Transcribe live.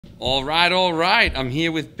All right, all right. I'm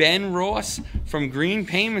here with Ben Ross from Green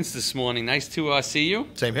Payments this morning. Nice to see you.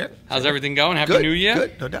 Same here. How's everything going? Happy Good, New Year.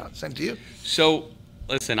 Good, no doubt. Same to you. So,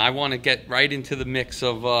 listen, I want to get right into the mix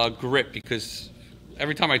of grit because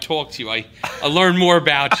every time I talk to you, I learn more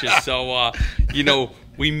about you. So,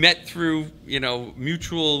 we met through,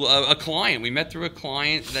 mutual, a client. We met through a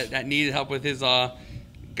client that needed help with his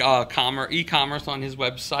e-commerce on his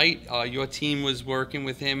website. Your team was working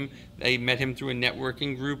with him. They met him through a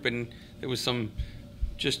networking group, and there was some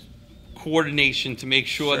just coordination to make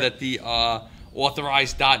sure that the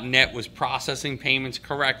authorized.net was processing payments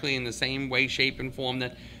correctly in the same way, shape, and form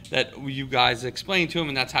that you guys explained to him,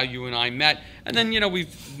 and that's how you and I met. And then,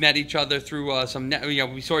 we've met each other through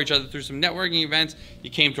we saw each other through some networking events. You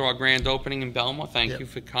came to our grand opening in Belmar. Thank you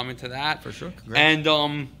for coming to that. For sure. Congrats.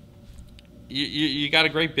 And you got a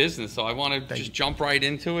great business, so I want to just jump right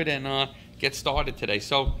into it and get started today.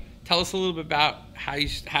 So tell us a little bit about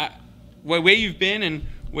where you've been and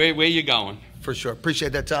where you're going. For sure.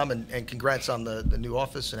 Appreciate that, Tom, and congrats on the new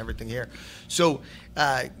office and everything here. So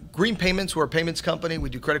Green Payments, we're a payments company. We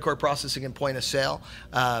do credit card processing and point of sale.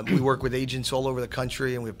 We work with agents all over the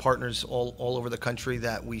country, and we have partners all over the country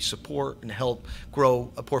that we support and help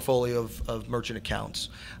grow a portfolio of merchant accounts.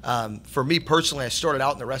 For me personally, I started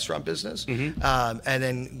out in the restaurant business and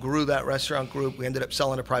then grew that restaurant group. We ended up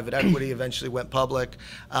selling to private equity, eventually went public.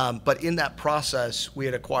 But in that process, we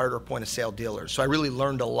had acquired our point of sale dealers. So I really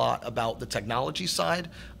learned a lot about the technology side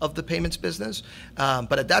of the payments business.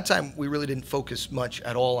 But at that time, we really didn't focus much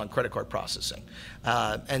at all on credit card processing.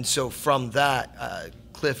 And so from that,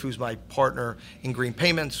 Cliff, who's my partner in Green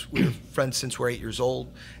Payments, we're friends since we're 8 years old.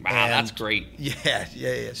 Wow, and that's great.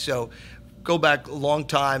 Yeah. So go back a long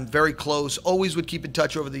time, very close, always would keep in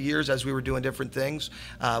touch over the years as we were doing different things.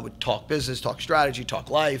 Would talk business, talk strategy, talk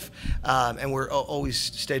life, and we're always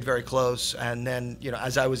stayed very close. And then,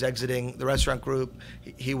 as I was exiting the restaurant group,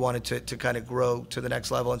 he wanted to kind of grow to the next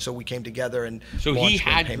level, and so we came together and So he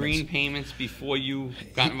had Green Payments before you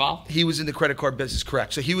got involved? He was in the credit card business,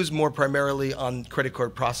 correct. So he was more primarily on credit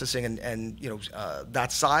card processing and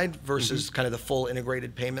that side versus kind of the full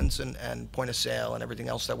integrated payments and point of sale and everything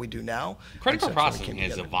else that we do now. Credit card processing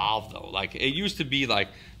has evolved though. Like it used to be like,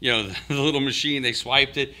 the little machine, they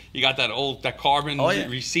swiped it, you got that carbon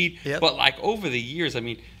receipt. Yep. But like over the years, I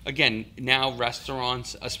mean, again, now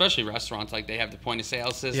restaurants, especially restaurants, like they have the point of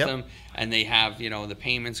sale system and they have, the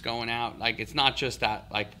payments going out. Like it's not just that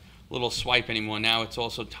like little swipe anymore. Now it's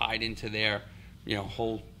also tied into their,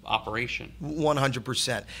 whole operation.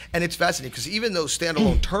 100%. And it's fascinating because even those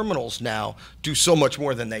standalone terminals now do so much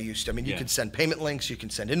more than they used to. I mean, you can send payment links, you can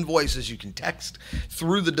send invoices, you can text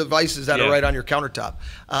through the devices that are right on your countertop.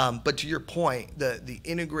 But to your point, the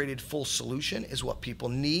integrated full solution is what people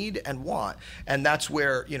need and want. And that's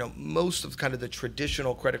where, most of kind of the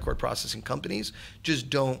traditional credit card processing companies just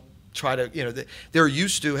don't try to, they're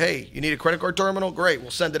used to, hey, you need a credit card terminal? Great, we'll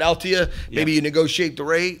send it out to you. Maybe you negotiate the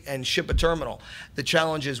rate and ship a terminal. The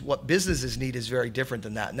challenge is what businesses need is very different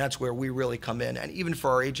than that, and that's where we really come in. And even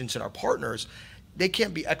for our agents and our partners, they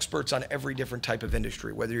can't be experts on every different type of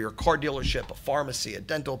industry, whether you're a car dealership, a pharmacy, a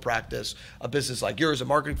dental practice, a business like yours, a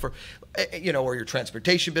marketing firm, or your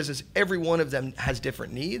transportation business. Every one of them has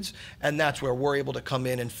different needs, and that's where we're able to come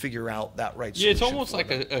in and figure out that right solution. Yeah, it's almost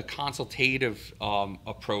like a consultative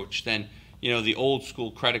approach than, the old school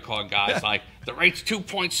credit card guys, like the rate's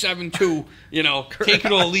 2.72, take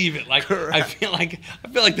it or leave it. Like I feel like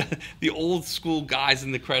the old school guys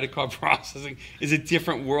in the credit card processing is a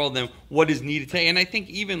different world than what is needed today. And I think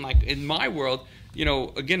even like in my world,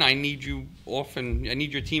 again, I need your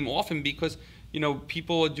team often because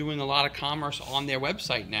people are doing a lot of commerce on their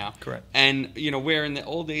website now. Correct. And, where in the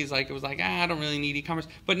old days, like, it was like, I don't really need e-commerce.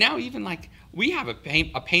 But now even, like, we have a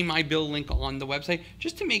pay my bill link on the website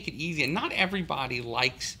just to make it easy. And not everybody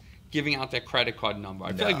likes giving out their credit card number.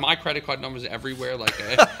 I feel like my credit card number is everywhere. Like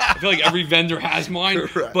I feel like every vendor has mine.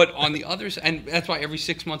 Right. But on the others, and that's why every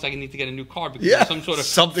 6 months I need to get a new card because there's some sort of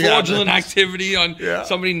fraudulent activity on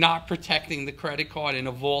somebody not protecting the credit card in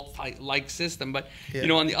a vault-like system. But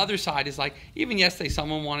on the other side is like, even yesterday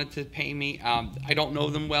someone wanted to pay me. I don't know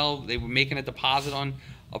them well. They were making a deposit on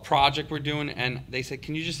a project we're doing, and they said,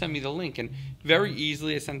 can you just send me the link? And very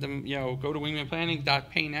easily I sent them, go to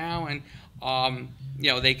wingmanplanning.pay now, and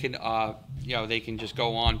they can just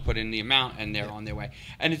go on, put in the amount, and they're on their way.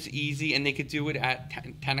 And it's easy, and they could do it at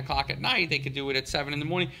 10 o'clock at night. They could do it at 7 in the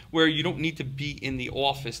morning, where you don't need to be in the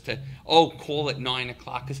office to, call at 9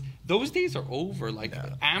 o'clock, because those days are over. Like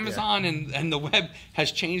Amazon and the web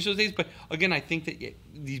has changed those days. But again, I think that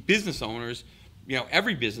these business owners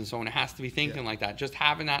every business owner has to be thinking like that. Just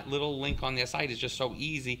having that little link on their site is just so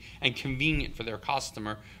easy and convenient for their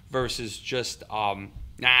customer versus just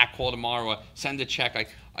call tomorrow or send a check.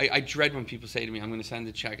 I dread when people say to me, I'm going to send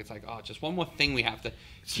a check. It's like, oh, just one more thing we have to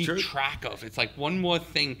keep track of. It's like one more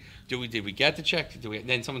thing. Did we get the check?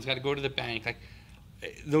 Then someone's got to go to the bank. Like,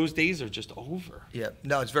 those days are just over. Yeah,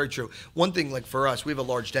 no, it's very true. One thing, like for us, we have a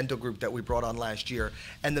large dental group that we brought on last year,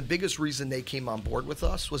 and the biggest reason they came on board with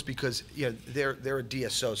us was because they're a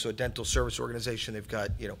DSO, so a dental service organization. They've got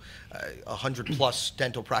 100+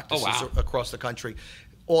 dental practices across the country.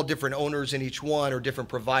 All different owners in each one, or different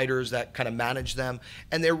providers that kind of manage them,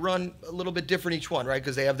 and they run a little bit different each one, right?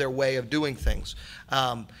 Because they have their way of doing things.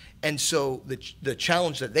 And so the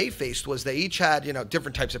challenge that they faced was they each had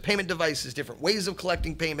different types of payment devices, different ways of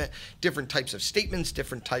collecting payment, different types of statements,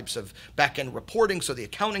 different types of back-end reporting. So the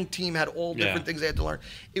accounting team had all different things they had to learn.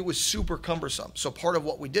 It was super cumbersome. So part of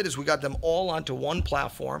what we did is we got them all onto one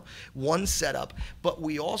platform, one setup, but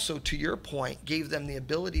we also, to your point, gave them the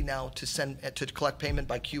ability now to collect payment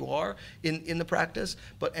by QR in the practice,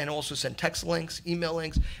 and also send text links, email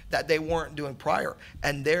links that they weren't doing prior,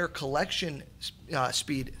 and their collection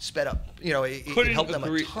speed sped up. It helped them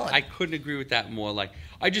a ton. I couldn't agree with that more. Like,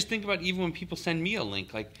 I just think about even when people send me a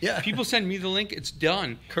link. Like, people send me the link, it's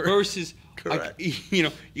done. Correct. Versus, Correct.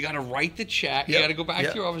 you got to write the check. You got to go back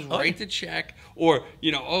to your office, write the check. Or,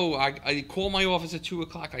 I call my office at 2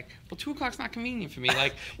 o'clock. Like, well, 2 o'clock's not convenient for me.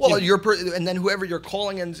 Like, well, and then whoever you're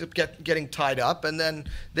calling ends up getting tied up, and then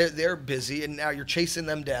they're busy, and now you're chasing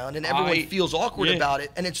them down, and everyone feels awkward about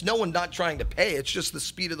it. And it's no one not trying to pay. It's just the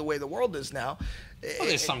speed of the way the world is now. Well,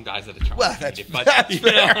 there's some guys that are trying to that's, it, but that's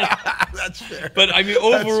fair. That's fair. But I mean,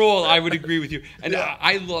 overall, I would agree with you. And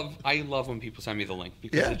I love when people send me the link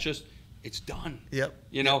because it's done. Yep.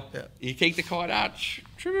 You take the card out,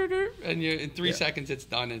 and in 3 seconds it's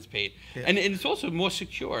done and it's paid. Yeah. And it's also more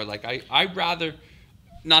secure. Like I'd rather.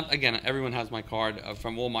 Not, again, everyone has my card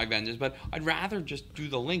from all my vendors, but I'd rather just do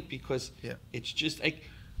the link because it's just like,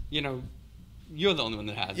 you're the only one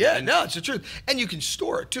that has it. Yeah, no, it's the truth. And you can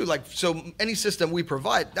store it too. Like, so any system we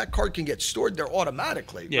provide, that card can get stored there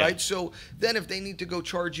automatically, right? So then if they need to go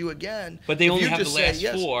charge you again. But they only have the last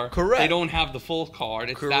four. Correct. They don't have the full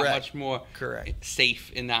card. It's that much more Correct.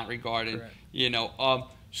 safe in that regard. And,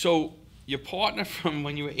 so your partner from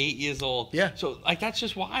when you were 8 years old. Yeah. So, like, that's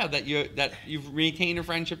just wild that you've maintained a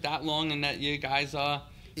friendship that long and that you guys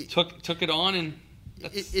took it on and.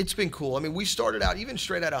 It's been cool. I mean, we started out, even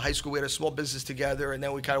straight out of high school, we had a small business together, and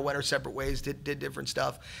then we kind of went our separate ways, did different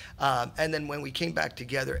stuff. And then when we came back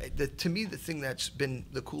together, to me, the thing that's been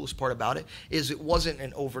the coolest part about it is it wasn't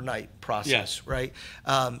an overnight process, right?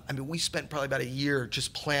 I mean, we spent probably about a year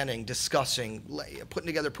just planning, discussing, putting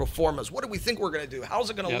together pro formas. What do we think we're going to do? How's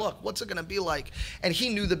it going to look? What's it going to be like? And he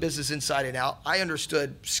knew the business inside and out. I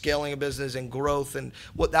understood scaling a business and growth and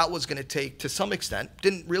what that was going to take to some extent.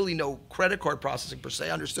 Didn't really know credit card processing per se. I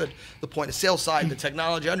understood the point of sale side, the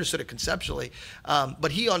technology. I understood it conceptually, but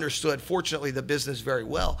he understood, fortunately, the business very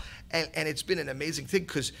well. And it's been an amazing thing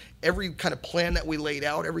because every kind of plan that we laid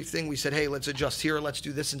out, everything we said, hey, let's adjust here, let's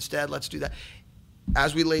do this instead, let's do that.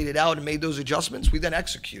 As we laid it out and made those adjustments, we then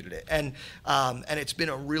executed it. And it's been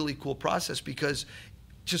a really cool process because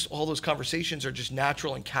just all those conversations are just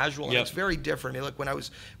natural and casual, and it's very different. I mean, look, when I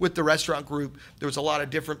was with the restaurant group, there was a lot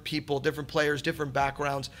of different people, different players, different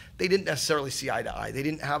backgrounds. They didn't necessarily see eye to eye. They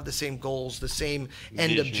didn't have the same goals, the same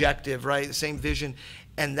end objective, right? The same vision.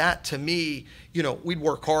 And that, to me, we'd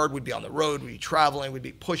work hard. We'd be on the road. We'd be traveling. We'd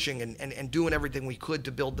be pushing and doing everything we could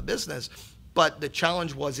to build the business. But the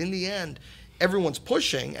challenge was, in the end, everyone's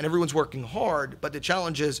pushing and everyone's working hard, but the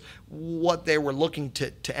challenge is what they were looking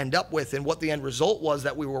to end up with and what the end result was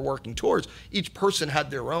that we were working towards. Each person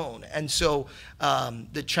had their own. And so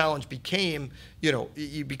the challenge became,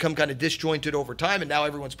 you become kind of disjointed over time, and now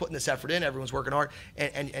everyone's putting this effort in, everyone's working hard,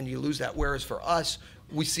 and you lose that. Whereas for us,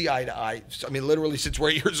 we see eye to eye. I mean, literally since we're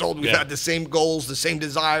 8 years old, we've had the same goals, the same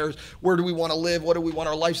desires. Where do we want to live? What do we want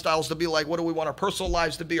our lifestyles to be like? What do we want our personal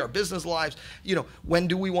lives to be, our business lives? When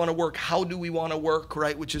do we want to work? How do we want to work,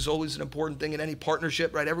 right? Which is always an important thing in any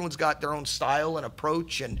partnership, right? Everyone's got their own style and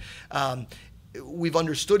approach, and we've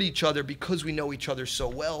understood each other because we know each other so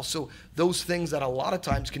well. So those things that a lot of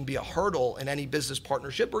times can be a hurdle in any business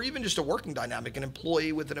partnership or even just a working dynamic, an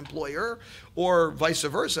employee with an employer or vice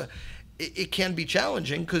versa. it can be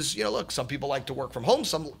challenging because, look, some people like to work from home,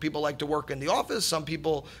 some people like to work in the office, some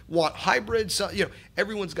people want hybrid. So,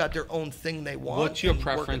 everyone's got their own thing they want. What's your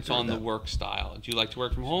preference on the work style? Do you like to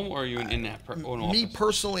work from home, or are you in that own office? Me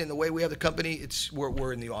personally, and the way we have the company,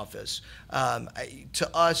 we're in the office. To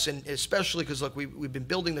us, and especially because, look, we've been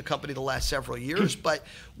building the company the last several years, but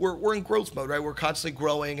we're in growth mode, right? We're constantly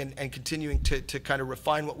growing and continuing to kind of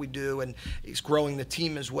refine what we do, and it's growing the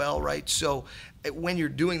team as well, right? So when you're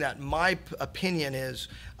doing that, my opinion is,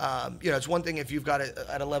 it's one thing if you've got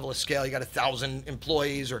at a level of scale, you got 1,000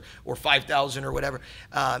 employees or 5,000 or whatever,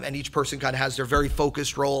 and each person kind of has their very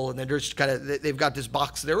focused role, and they're just they've got this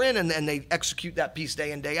box they're in, and they execute that piece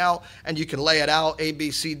day in, day out, and you can lay it out A,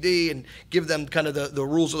 B, C, D, and give them kind of the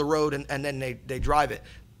rules of the road, and then they drive it.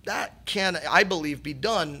 That can, I believe, be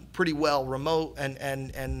done pretty well remote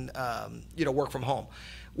and work from home.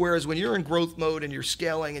 Whereas when you're in growth mode and you're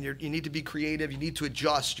scaling and you need to be creative, you need to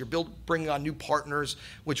adjust, you're bringing on new partners,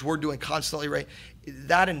 which we're doing constantly, right?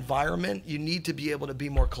 That environment, you need to be able to be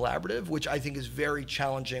more collaborative, which I think is very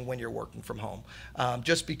challenging when you're working from home.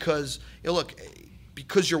 Just because,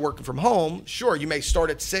 because you're working from home, sure, you may start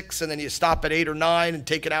at 6 and then you stop at 8 or 9 and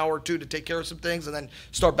take an hour or two to take care of some things, and then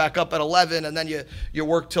start back up at 11, and then you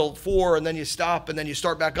work till 4, and then you stop, and then you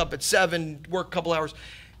start back up at 7, work a couple hours.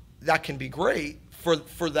 That can be great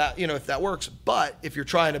for that, if that works. But if you're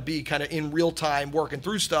trying to be kind of in real time working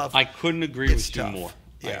through stuff, I couldn't agree with you more.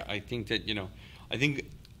 Yeah. I think that, I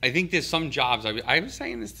think there's some jobs. I was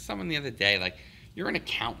saying this to someone the other day, like, you're an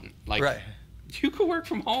accountant, like, right. You could work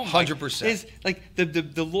from home. 100%.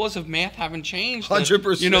 The laws of math haven't changed.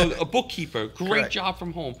 100%. A bookkeeper, great Correct. job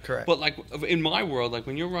from home. Correct. But like in my world, like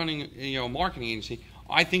when you're running, a marketing agency,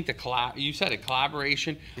 I think you said it,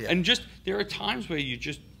 collaboration, and just there are times where you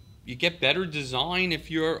get better design if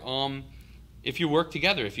you work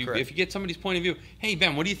together. If you get somebody's point of view. Hey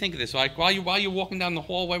Ben, what do you think of this? Like while you're walking down the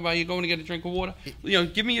hallway, while you're going to get a drink of water,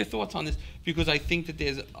 give me your thoughts on this, because I think that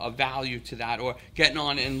there's a value to that. Or getting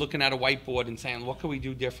on and looking at a whiteboard and saying, what can we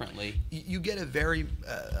do differently? You get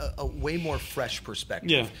a way more fresh perspective.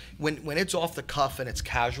 Yeah. When it's off the cuff and it's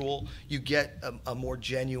casual, you get a more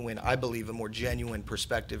genuine, I believe, a more genuine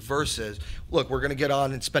perspective versus, look, we're going to get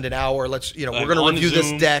on and spend an hour. We're going to review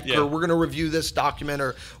this deck, or we're going to review this document,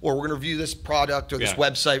 or we're going to review this product or this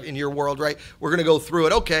website in your world, right? We're going to go through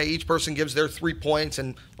it. Okay, each person gives their 3 points,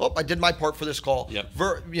 and I did my part for this call. Yep.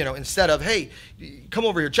 Instead of, hey, come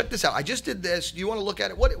over here, check this out. I just did this. Do you want to look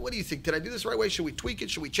at it? What do you think? Did I do this the right way? Should we tweak it?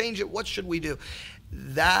 Should we change it? What should we do?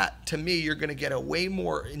 That, to me, you're going to get a way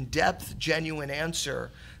more in-depth, genuine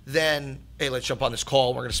answer than, hey, let's jump on this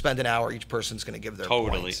call. We're going to spend an hour. Each person's going to give their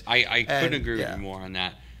points. I couldn't agree with you more on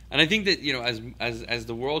that. And I think that, as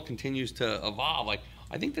the world continues to evolve, like,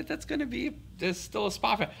 I think that's going to be, there's still a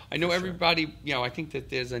spot for it. I know everybody, I think that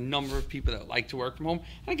there's a number of people that like to work from home.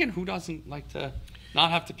 And again, who doesn't like to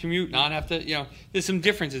not have to commute, not have to, there's some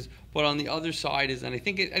differences. But on the other side is, and I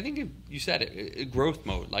think you said it, growth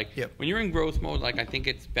mode. Like, when you're in growth mode, like, I think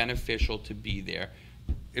it's beneficial to be there.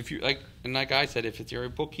 If you like I said, if you're a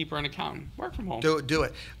bookkeeper and accountant, work from home. Do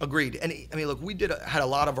it. Agreed. And I mean, look, we had a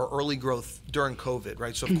lot of our early growth during COVID,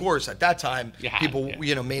 right? So of course, at that time, people,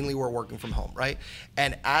 mainly were working from home, right?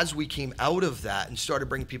 And as we came out of that and started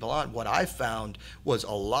bringing people on, what I found was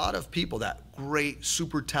a lot of people, that great,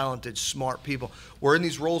 super talented, smart people, were in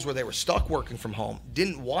these roles where they were stuck working from home,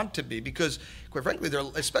 didn't want to be, because quite frankly, they're,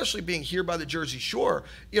 especially being here by the Jersey Shore,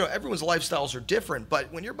 everyone's lifestyles are different.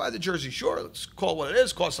 But when you're by the Jersey Shore, let's call it what it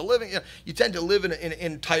is, cost of living, you tend to live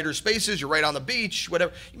in tighter spaces. You're right on the beach,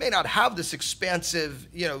 whatever. You may not have this expansive,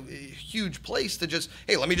 huge place to just,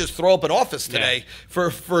 hey, let me just throw up an office today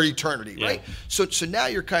for eternity, right? So now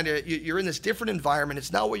you're you're in this different environment.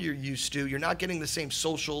 It's not what you're used to. You're not getting the same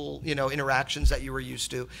social, interactions that you were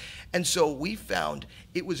used to. And so we found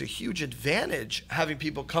it was a huge advantage having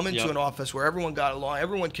people come into an office where everyone got along,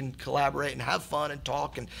 everyone can collaborate and have fun and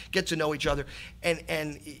talk and get to know each other. And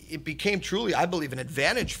it became truly, I believe, an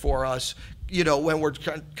advantage for us, when we're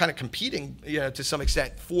kind of competing, to some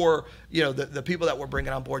extent for, the people that we're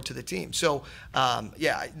bringing on board to the team. So,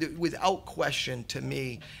 without question, to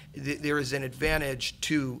me, there is an advantage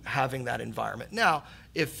to having that environment. Now,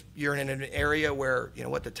 if you're in an area where,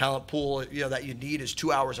 the talent pool, that you need is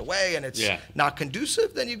 2 hours away and it's not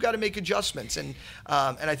conducive, then you've got to make adjustments. And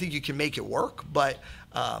I think you can make it work, but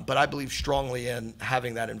I believe strongly in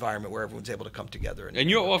having that environment where everyone's able to come together. And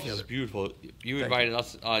your office is beautiful. You invited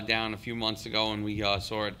us down a few months ago, and we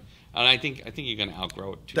saw it. And I think you're going to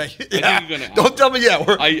outgrow it too. Thank you. I think you're going to. Don't tell me yet.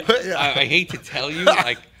 I hate to tell you,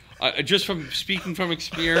 like, just from speaking from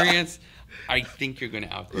experience, I think you're going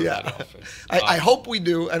to outgrow Yeah. that office. I hope we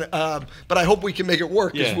do, and but I hope we can make it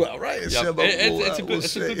work as Yeah. well, right? Yep. So, but It's a we'll good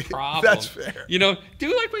see. problem. That's fair. You know,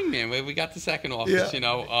 do like Wingman, where we got the second office. Yeah. You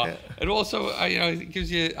know, it also it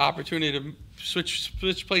gives you opportunity to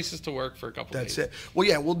switch places to work for a couple That's days. it. Well,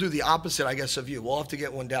 yeah, we'll do the opposite, I guess, of you. We'll have to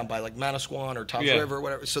get one down by like Manasquan or Toms Yeah. River or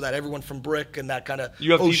whatever, so that everyone from Brick and that kind of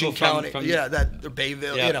You have Ocean people County, from that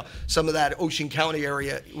Bayville, Yeah. you know, some of that Ocean County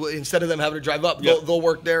area. Instead of them having to drive up, Yep. they'll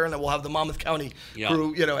work there, and then we'll have the Monmouth County Yep.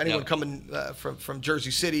 crew. You know, anyone Yep. coming from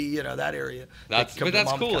Jersey City, you know, that area. That's they come to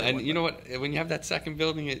that's Monmouth cool. County And you know what? When you have that second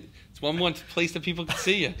building, it's one place that people can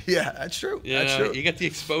see you. Yeah, that's true. That's true. You get the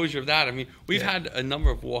exposure of that. I mean, we've Yeah. had a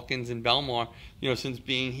number of walk-ins in Belmar, since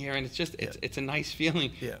being here, and it's just it's a nice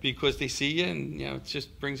feeling Yeah. because they see you, and it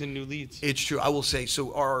just brings in new leads. It's true. I will say.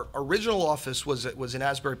 So our original office was in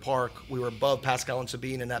Asbury Park. We were above Pascal and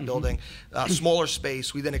Sabine in that building, smaller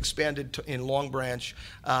space. We then expanded in Long Branch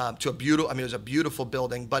to a beautiful. I mean, it was a beautiful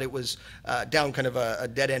building, but it was down kind of a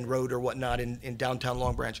dead end road or whatnot in downtown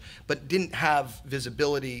Long Branch, but didn't have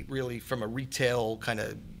visibility really from a retail kind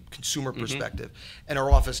of consumer perspective. And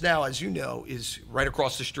our office now, as you know, is right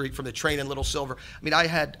across the street from the train in Little Silver. I mean, I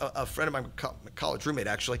had a friend of mine, my college roommate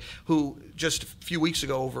actually, who just a few weeks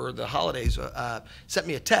ago over the holidays sent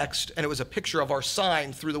me a text, and it was a picture of our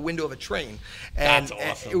sign through the window of a train. And, That's awesome.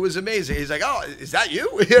 and it was amazing. He's like, "Oh, is that you?"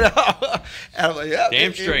 You know, and I'm like, "Yeah,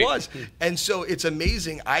 Damn it straight." was." And so it's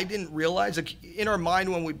amazing. I didn't realize, like, in our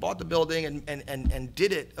mind when we bought the building and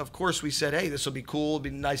did it, of course we said, hey, this will be cool, it'll be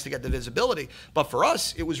nice to get the visibility. But for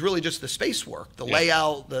us, it was really just the space work, the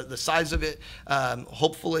layout, the size of it,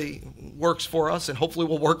 hopefully works for us and hopefully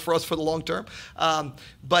will work for us for the long term.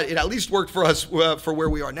 But it at least worked for us for where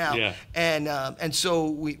we are now. Yeah. And so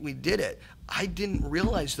we did it. I didn't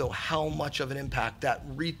realize, though, how much of an impact that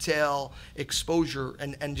retail exposure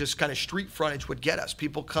and just kind of street frontage would get us.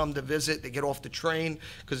 People come to visit, they get off the train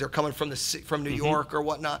because they're coming from New York or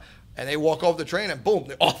whatnot, and they walk off the train and boom,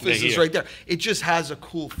 the office is right there. It just has a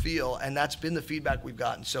cool feel, and that's been the feedback we've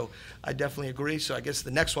gotten. So I definitely agree. So I guess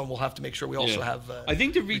the next one we'll have to make sure we also have. I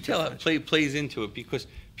think the retail plays into it because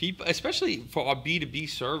people, especially for our B2B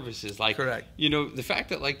services, like, Correct. The fact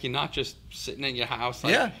that, like, you're not just sitting in your house.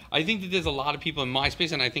 Like, Yeah. I think that there's a lot of people in my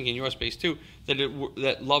space, and I think in your space too,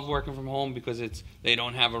 that love working from home because they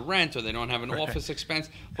don't have a rent or they don't have an office expense.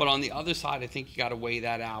 But on the other side, I think you got to weigh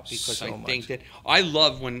that out because So I think much. that I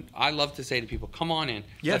love to say to people, come on in.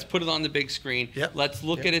 Yeah. Let's put it on the big screen. Yep. Let's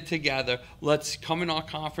look Yep. at it together. Let's come in our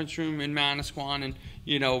conference room in Manasquan and,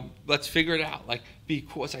 let's figure it out. Like,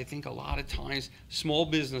 because I think a lot of times, small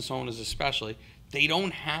business owners especially, they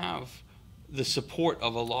don't have the support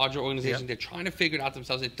of a larger organization. Yep. They're trying to figure it out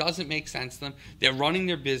themselves. It doesn't make sense to them. They're running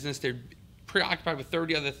their business. They're preoccupied with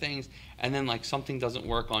 30 other things, and then, like, something doesn't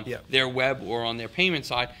work on Yep. their web or on their payment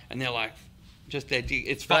side, and they're like,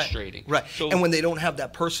 it's frustrating. Right. So, And when they don't have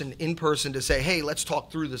that person in person to say, hey, let's talk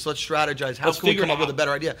through this, let's strategize, how Let's can we figure come it up with a out.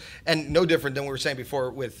 better idea? And no different than we were saying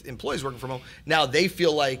before with employees working from home. Now they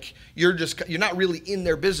feel like you're not really in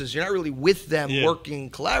their business. You're not really with them working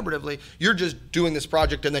collaboratively. You're just doing this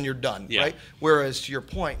project and then you're done, right? Whereas to your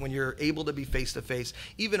point, when you're able to be face to face,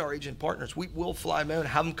 even our agent partners, we will fly them in,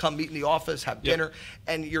 have them come meet in the office, have dinner.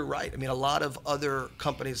 And you're right. I mean, a lot of other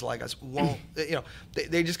companies like us won't,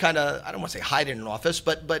 they just kind of, I don't want to say hide in an office,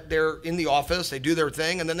 but they're in the office, they do their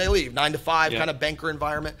thing, and then they leave, 9 to 5, kind of banker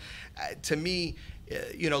environment. To me,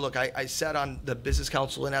 look, I sat on the business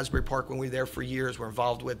council in Asbury Park when we were there for years. We're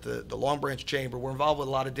involved with the Long Branch Chamber. We're involved with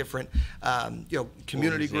a lot of different,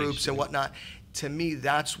 community groups and whatnot. To me,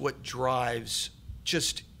 that's what drives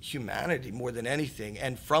just humanity more than anything,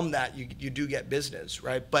 and from that you do get business,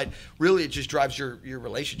 right? But really it just drives your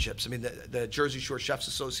relationships. I mean, the Jersey Shore Chefs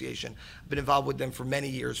Association, I've been involved with them for many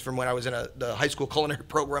years, from when I was in the high school culinary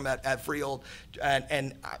program at Freehold,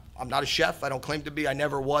 and I'm not a chef, I don't claim to be, I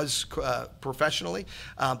never was professionally,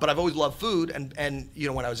 but I've always loved food, and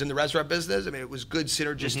when I was in the restaurant business, I mean, it was good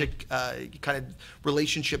synergistic kind of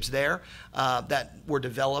relationships there that were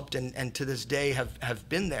developed and to this day have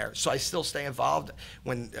been there. So I still stay involved.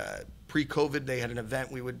 When pre-COVID, they had an event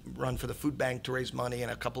we would run for the food bank to raise money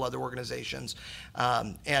and a couple other organizations.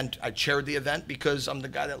 And I chaired the event because I'm the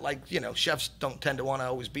guy that, chefs don't tend to want to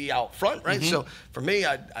always be out front, right? So for me,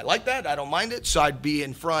 I like that. I don't mind it. So I'd be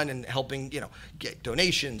in front and helping, get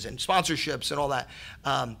donations and sponsorships and all that.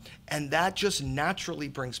 And that just naturally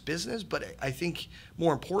brings business. But I think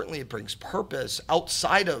more importantly, it brings purpose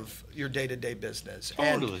outside of your day-to-day business.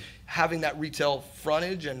 Totally. And having that retail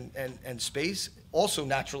frontage and space also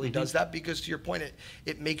naturally does that, because to your point,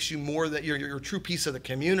 it makes you more that you're a true piece of the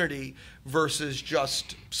community versus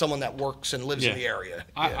just someone that works and lives in the area.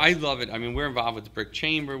 I love it. I mean, we're involved with the Brick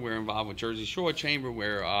Chamber. We're involved with Jersey Shore Chamber.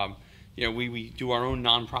 We're we do our own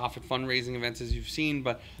nonprofit fundraising events, as you've seen.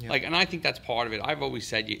 But and I think that's part of it. I've always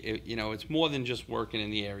said, it's more than just working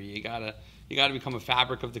in the area. You gotta become a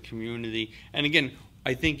fabric of the community. And again,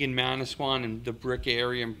 I think in Manasquan and the Brick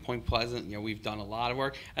area and Point Pleasant, we've done a lot of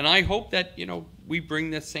work, and I hope that we bring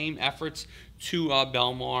the same efforts to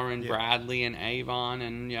Belmar and Bradley and Avon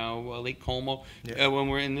and Lake Como when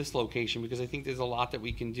we're in this location, because I think there's a lot that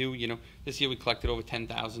we can do. This year we collected over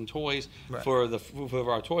 10,000 toys for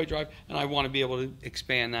our toy drive, and I want to be able to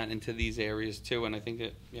expand that into these areas too. And I think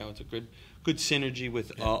that it's a good synergy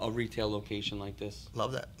with a retail location like this.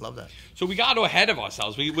 Love that. So we got ahead of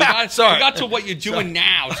ourselves. We got to what you're doing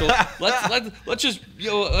now. So let's just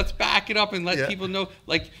let's back it up and let people know.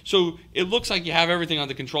 So it looks like you have everything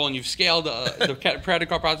under control and you've scaled the credit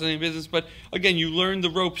card processing business. But again, you learned the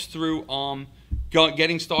ropes through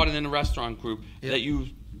getting started in a restaurant group that you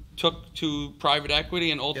took to private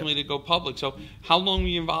equity and ultimately to go public. So how long were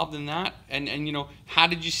you involved in that? And how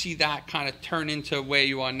did you see that kind of turn into where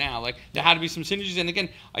you are now? There had to be some synergies. And again,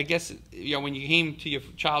 I guess, when you came to your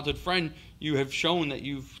childhood friend, you have shown that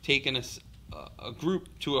you've taken a group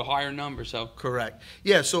to a higher number. So correct.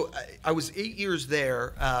 Yeah. So I was 8 years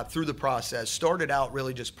there through the process. Started out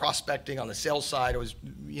really just prospecting on the sales side. I was,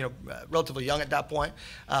 relatively young at that point,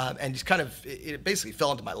 and just kind of it basically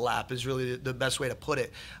fell into my lap is really the best way to put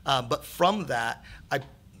it. But from that,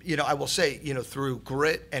 I will say, through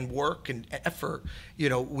grit and work and effort,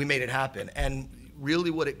 we made it happen. And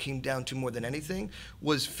really what it came down to more than anything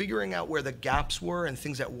was figuring out where the gaps were and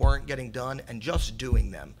things that weren't getting done and just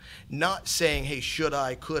doing them. Not saying, hey, should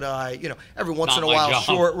I, could I, every once in a while,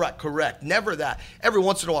 sure, right, correct. Never that. Every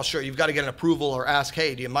once in a while, sure, you've got to get an approval or ask,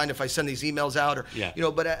 hey, do you mind if I send these emails out? Or,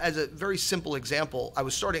 but as a very simple example, I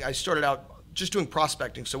started out just doing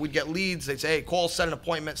prospecting. So we'd get leads. They'd say, hey, call, set an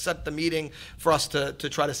appointment, set the meeting for us to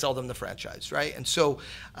try to sell them the franchise, right? And so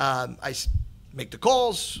I make the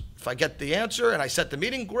calls. If I get the answer and I set the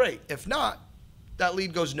meeting, great. If not, that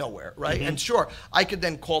lead goes nowhere, right? And sure, I could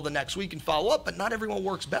then call the next week and follow up, but not everyone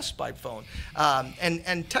works best by phone.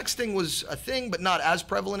 And texting was a thing, but not as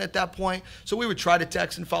prevalent at that point. So we would try to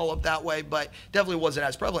text and follow up that way, but definitely wasn't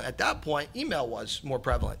as prevalent. At that point, email was more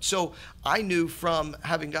prevalent. So I knew from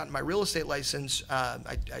having gotten my real estate license,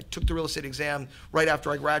 I took the real estate exam right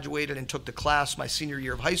after I graduated and took the class my senior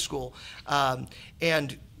year of high school.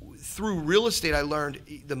 And through real estate, I learned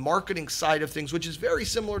the marketing side of things, which is very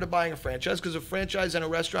similar to buying a franchise, because a franchise and a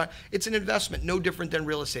restaurant, it's an investment, no different than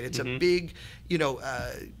real estate. It's a big,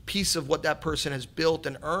 piece of what that person has built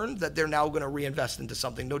and earned that they're now going to reinvest into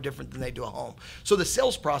something no different than they do a home. So the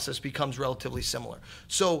sales process becomes relatively similar.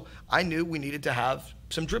 So I knew we needed to have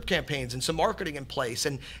some drip campaigns and some marketing in place,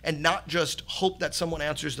 and not just hope that someone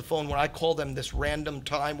answers the phone when I call them this random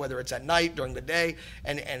time, whether it's at night, during the day,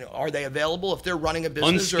 and are they available? If they're running a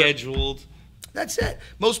business unscheduled. That's it.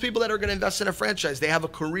 Most people that are going to invest in a franchise, they have a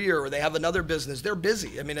career or they have another business. They're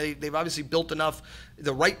busy. I mean, they've obviously built enough,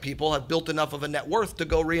 the right people have built enough of a net worth to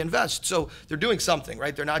go reinvest. So they're doing something,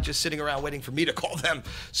 right? They're not just sitting around waiting for me to call them.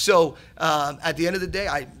 So at the end of the day,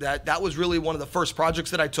 that was really one of the first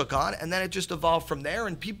projects that I took on. And then it just evolved from there.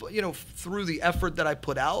 And people, through the effort that I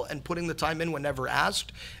put out and putting the time in whenever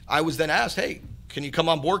asked, I was then asked, hey, can you come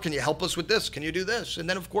on board? Can you help us with this? Can you do this? And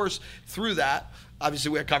then, of course, through that,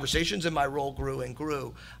 obviously we had conversations and my role grew and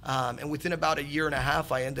grew. And within about a year and a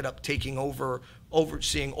half, I ended up taking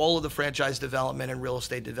overseeing all of the franchise development and real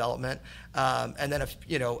estate development. And then,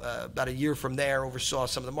 about a year from there, oversaw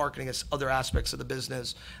some of the marketing and other aspects of the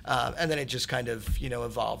business. And then it just kind of,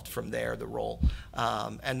 evolved from there, the role.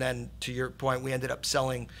 And then to your point, we ended up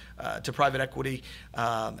selling to private equity.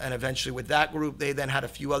 And eventually with that group, they then had a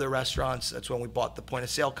few other restaurants. That's when we bought the point of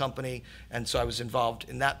sale company. And so I was involved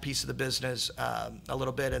in that piece of the business a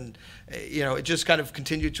little bit. And, it just kind of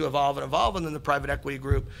continued to evolve and evolve. And then the private equity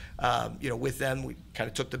group, with them, we kind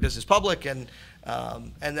of took the business public. And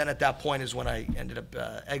then at that point is when I ended up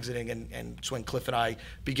exiting, and it's when Cliff and I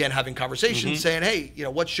began having conversations saying, hey,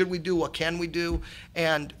 what should we do? What can we do?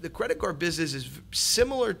 And the credit card business is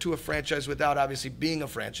similar to a franchise without obviously being a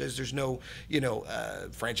franchise. There's no,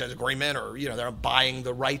 franchise agreement or, they're not buying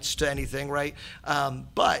the rights to anything, right?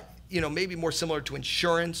 But maybe more similar to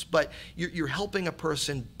insurance, but you're helping a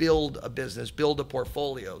person build a business, build a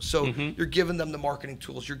portfolio. So you're giving them the marketing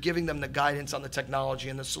tools, you're giving them the guidance on the technology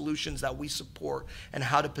and the solutions that we support and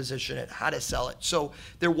how to position it, how to sell it. So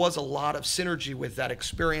there was a lot of synergy with that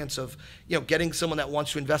experience of, getting someone that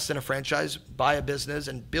wants to invest in a franchise, buy a business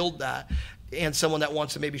and build that. and someone that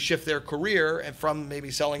wants to maybe shift their career and from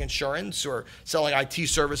maybe selling insurance or selling IT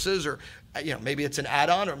services, or maybe it's an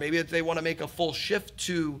add-on, or maybe they want to make a full shift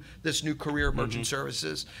to this new career, merchant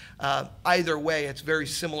services. Either way, it's very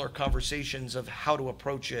similar conversations of how to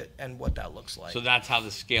approach it and what that looks like. So that's how the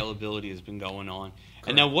scalability has been going on. Correct.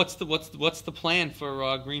 And now, what's the plan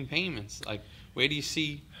for Green Payments? Like, where do you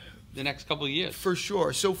see the next couple of years? For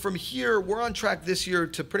sure. So from here, we're on track this year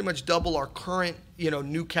to pretty much double our current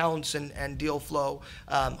new counts and deal flow.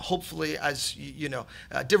 Hopefully, as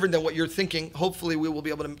different than what you're thinking, hopefully we will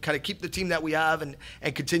be able to kind of keep the team that we have and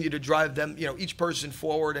continue to drive them, each person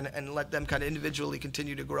forward and let them kind of individually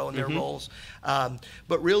continue to grow in their roles.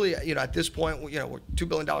 But really, at this point, we're a $2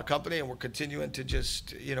 billion company, and we're continuing to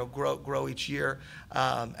just, grow each year.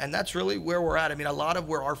 And that's really where we're at. I mean, a lot of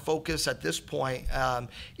where our focus at this point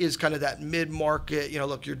is kind of that mid-market.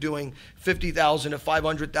 Look, you're doing $50,000 to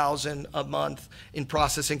 $500,000 a month in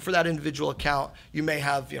processing for that individual account. You may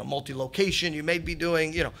have multi-location. You may be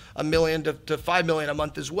doing $1 million to $5 million a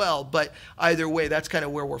month as well. But either way, that's kind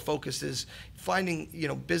of where we're focused, is finding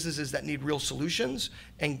businesses that need real solutions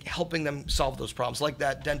and helping them solve those problems, like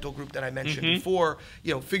that dental group that I mentioned before.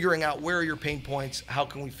 Figuring out where are your pain points, how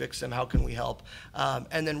can we fix them, how can we help,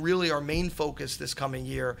 and then really our main focus this coming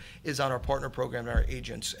year is on our partner program and our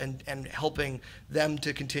agents, and helping them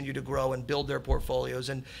to continue to grow and build their portfolios.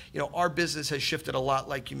 And our business has shifted a lot,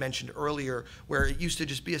 like you mentioned earlier, where it used to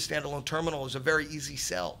just be a standalone terminal. It was a very easy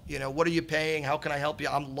sell. What are you paying? How can I help you?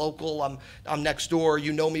 I'm local. I'm next door.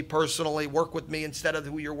 You know me personally. Work with me instead of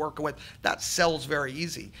who you're working with. That sells very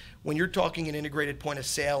easy. When you're talking an integrated point of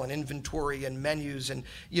sale and inventory and menus and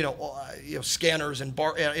scanners and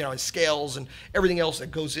and scales and everything else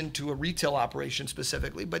that goes into a retail operation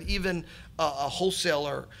specifically, but even a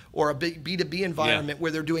wholesaler or a big B2B environment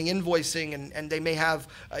where they're doing invoicing and they may have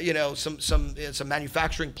some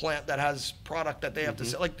manufacturing plant that has product that they have to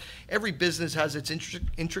sell. Like, every business has its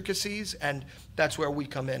intricacies, and that's where we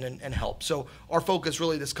come in and help. So our focus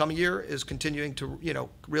really this coming year is continuing to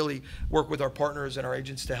really work with our partners and our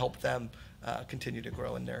agents to help them continue to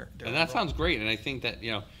grow in their and that sounds great. And I think that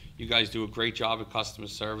you guys do a great job at customer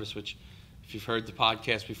service, which, if you've heard the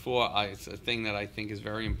podcast before, it's a thing that I think is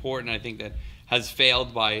very important. I think that has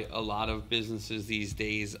failed by a lot of businesses these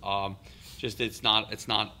days. It's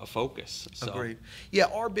not a focus. So. Agreed. Yeah,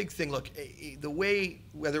 our big thing, look, the way,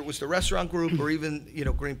 whether it was the restaurant group or even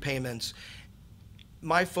Green Payments,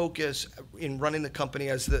 my focus in running the company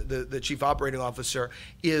as the chief operating officer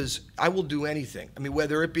is I will do anything. I mean,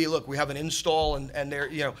 whether it be, look, we have an install and there,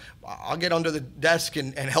 I'll get under the desk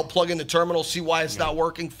and help plug in the terminal, see why it's not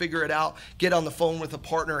working, figure it out, get on the phone with a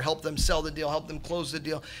partner, help them sell the deal, help them close the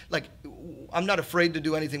deal. Like, I'm not afraid to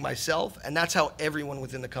do anything myself, and that's how everyone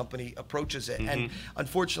within the company approaches it. And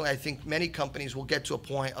unfortunately, I think many companies will get to a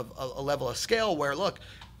point of a level of scale where, look,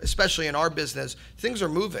 especially in our business, things are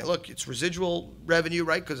moving. Look, it's residual revenue,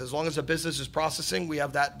 right? Because as long as a business is processing, we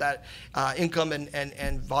have that income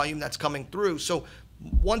and volume that's coming through. So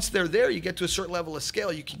once they're there, you get to a certain level of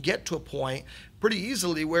scale, you can get to a point pretty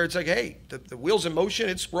easily where it's like, hey, the wheel's in motion,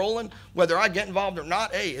 it's rolling. Whether I get involved or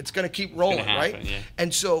not, hey, it's going to keep rolling, right? Yeah.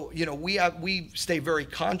 And so, we stay very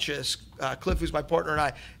conscious, Cliff, who's my partner, and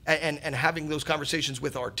I, and having those conversations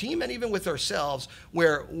with our team and even with ourselves,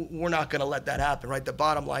 where we're not going to let that happen, right? The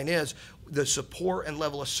bottom line is the support and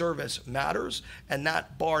level of service matters, and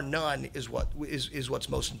that, bar none, is what's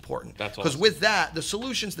most important. That's awesome. Because with that, the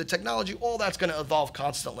solutions, the technology, all that's going to evolve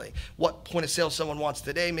constantly. What point of sale someone wants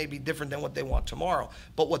today may be different than what they want tomorrow.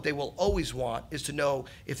 But what they will always want is to know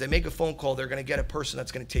if they make a phone call, they're going to get a person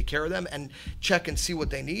that's going to take care of them and check and see what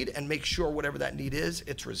they need and make sure whatever that need is,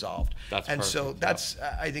 it's resolved. That's and perfect. So that's,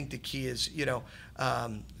 I think the key is,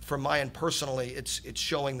 from my end personally, it's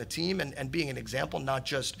showing the team and being an example, not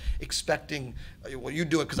just expecting, well, you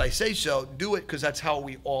do it because I say so. Do it because that's how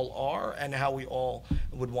we all are and how we all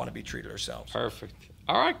would want to be treated ourselves. Perfect.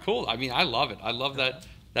 All right, cool. I mean, I love it. I love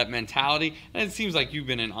that mentality. And it seems like you've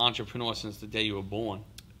been an entrepreneur since the day you were born.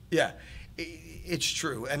 Yeah. It's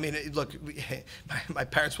true. I mean, look, my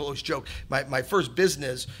parents will always joke. My first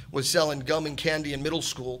business was selling gum and candy in middle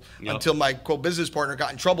school until my co-business partner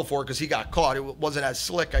got in trouble for it because he got caught. It wasn't as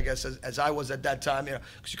slick, I guess, as I was at that time,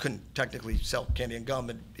 because you couldn't technically sell candy and gum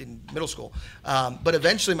in middle school. But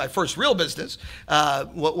eventually, my first real business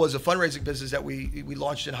was a fundraising business that we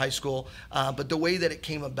launched in high school. But the way that it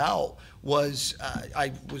came about was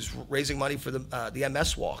I was raising money for the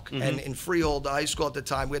MS Walk. And in Freehold High School at the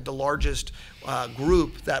time, we had the largest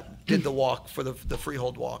group that did the walk for the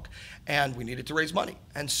Freehold Walk, and we needed to raise money.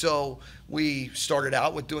 And so we started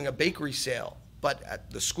out with doing a bakery sale.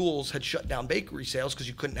 but the schools had shut down bakery sales because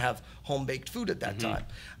you couldn't have home-baked food at that time.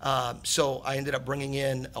 So I ended up bringing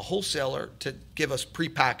in a wholesaler to give us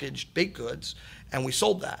prepackaged baked goods, and we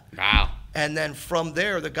sold that. Wow. And then from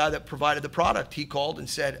there, the guy that provided the product, he called and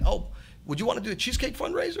said, oh, would you want to do a cheesecake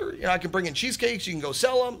fundraiser? You know, I can bring in cheesecakes, you can go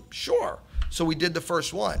sell them. Sure. So we did the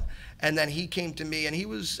first one. And then he came to me, and he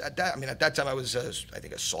was at that time I was, I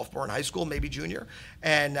think, a sophomore in high school, maybe junior.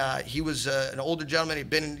 And he was an older gentleman. He'd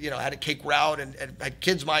been, had a cake route and had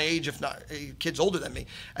kids my age, if not kids older than me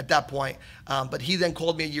at that point. But he then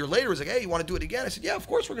called me a year later. He was like, hey, you want to do it again? I said, yeah, of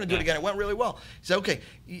course we're going to do it again. It went really well. He said, okay,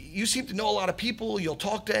 you seem to know a lot of people. You'll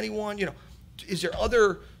talk to anyone, Is there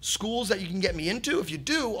other schools that you can get me into? If you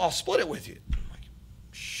do, I'll split it with you. I'm like,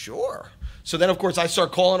 sure. So then, of course, I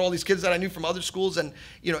start calling all these kids that I knew from other schools. And,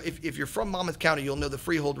 if you're from Monmouth County, you'll know the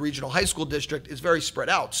Freehold Regional High School District is very spread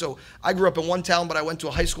out. So I grew up in one town, but I went to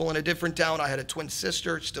a high school in a different town. I had a twin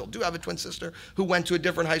sister, still do have a twin sister, who went to a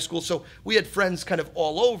different high school. So we had friends kind of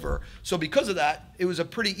all over. So because of that, it was a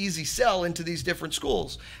pretty easy sell into these different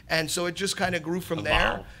schools. And so it just kind of grew from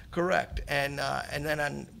there. Correct. And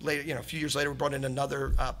then later, a few years later, we brought in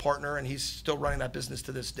another partner, and he's still running that business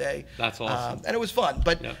to this day. That's awesome. And it was fun.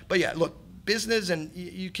 But yeah, look, business, and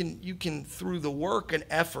you can through the work and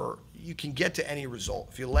effort, you can get to any result.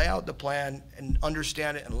 If you lay out the plan and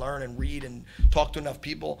understand it and learn and read and talk to enough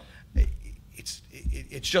people, it's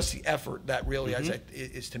just the effort that really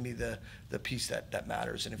is to me the piece that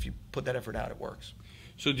matters. And if you put that effort out, it works.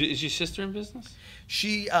 So is your sister in business?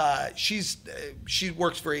 She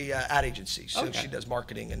works for a ad agency, so she does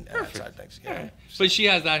marketing and outside things. Yeah. Right. But she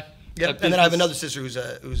has that. Yeah, and then I have another sister who's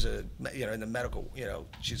in the medical,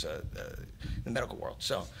 she's in the medical world,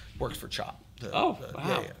 so works for CHOP. Wow.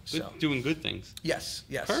 Yeah, so. Doing good things. Yes.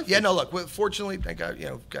 Perfect. Yeah, no, look, fortunately, thank God,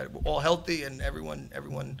 we're all healthy, and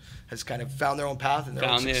everyone has kind of found their own path and their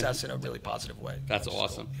own success in a really positive way. That's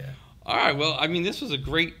awesome. Cool. Yeah. All right, well, this was a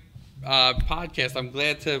great podcast. I'm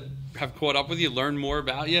glad to have caught up with you, learn more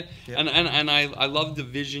about you, and I love the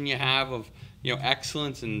vision you have of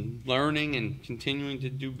excellence and learning and continuing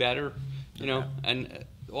to do better, and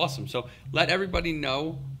awesome. So let everybody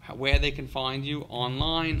know where they can find you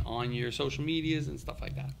online, on your social medias and stuff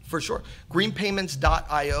like that. For sure.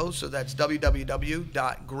 Greenpayments.io. So that's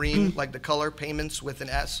www.green, like the color, payments with an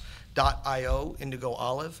S, .io, Indigo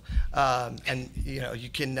Olive. And you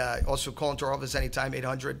can also call into our office anytime,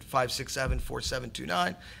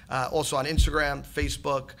 800-567-4729. Also on Instagram,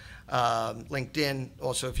 Facebook, LinkedIn.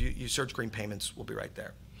 Also, if you search Green Payments, we'll be right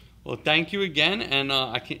there. Well, thank you again, and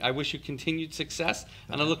I wish you continued success,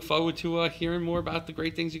 and I look forward to hearing more about the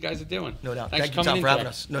great things you guys are doing. No doubt. Thanks Thank you, Tom, for having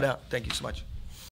us. No doubt. Thank you so much.